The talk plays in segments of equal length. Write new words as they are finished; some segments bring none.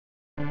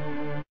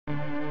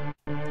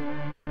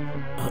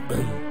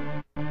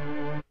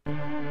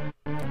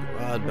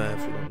Ride bad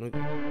for them,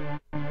 nigga.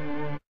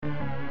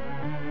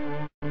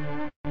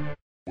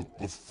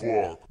 The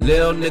fuck?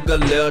 Lil nigga,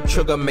 lil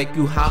trigger, make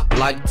you hop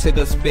like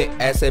Tigger, spit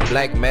acid,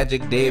 black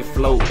magic, dead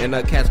float in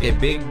a casket.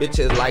 Big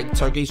bitches like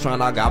turkeys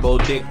tryna gobble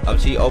dick up.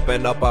 She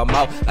open up her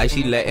mouth like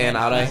she letting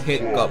out a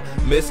hiccup.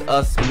 Miss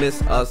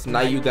us,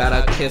 now you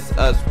gotta kiss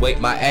us. Wait,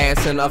 my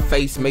ass in her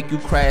face, make you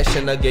crash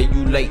and again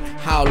you late.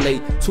 How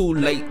late? Too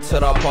late to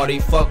the party.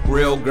 Fuck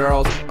real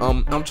girls.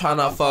 I'm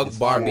tryna fuck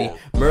Barbie.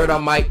 Murder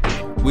Mike.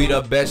 We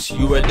the best,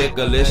 you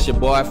ridiculous. Your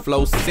boy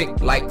flow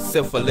sick like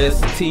syphilis.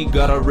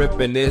 T.Gudda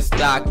ripping this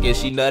stock and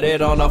she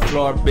nutted on the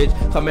floor, bitch.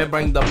 Come and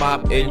bring the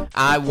mop in.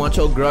 I want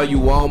your girl, you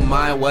want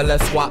mine. Well,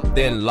 let's swap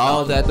then.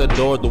 Laws at the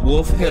door, the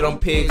wolf hit them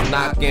pigs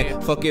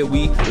knocking. Fuck it,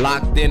 we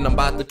locked in. I'm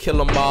about to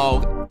kill them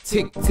all.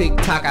 Tick, tick,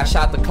 tock. I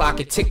shot the clock,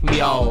 it ticked me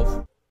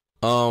off.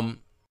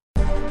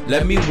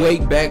 Let me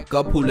wake back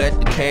up, who let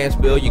the can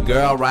spill? Your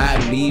girl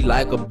ride me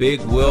like a big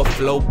wheel,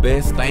 flow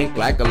bent, stank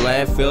like a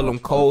landfill. I'm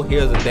cold,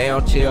 here's a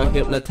down chill,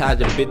 hypnotize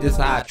your bitch, this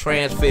how I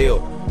trans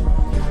feel.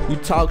 You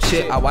talk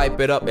shit, I wipe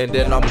it up and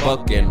then I'm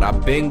bucking. I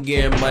been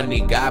getting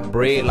money, got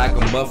bread like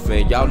a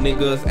muffin. Y'all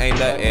niggas ain't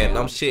nothing,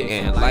 I'm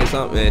shitting like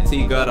something.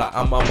 T.Gudda,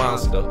 I'm a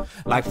monster,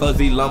 like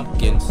fuzzy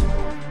lumpkins.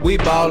 We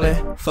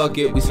ballin', fuck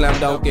it, we slam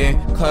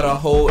dunkin'. Cut a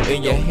hole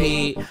in your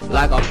head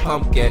like a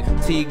pumpkin.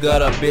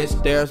 T.Gudda,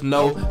 bitch, there's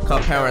no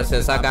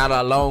comparisons. I got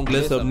a long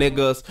list of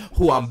niggas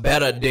who I'm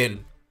better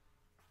than.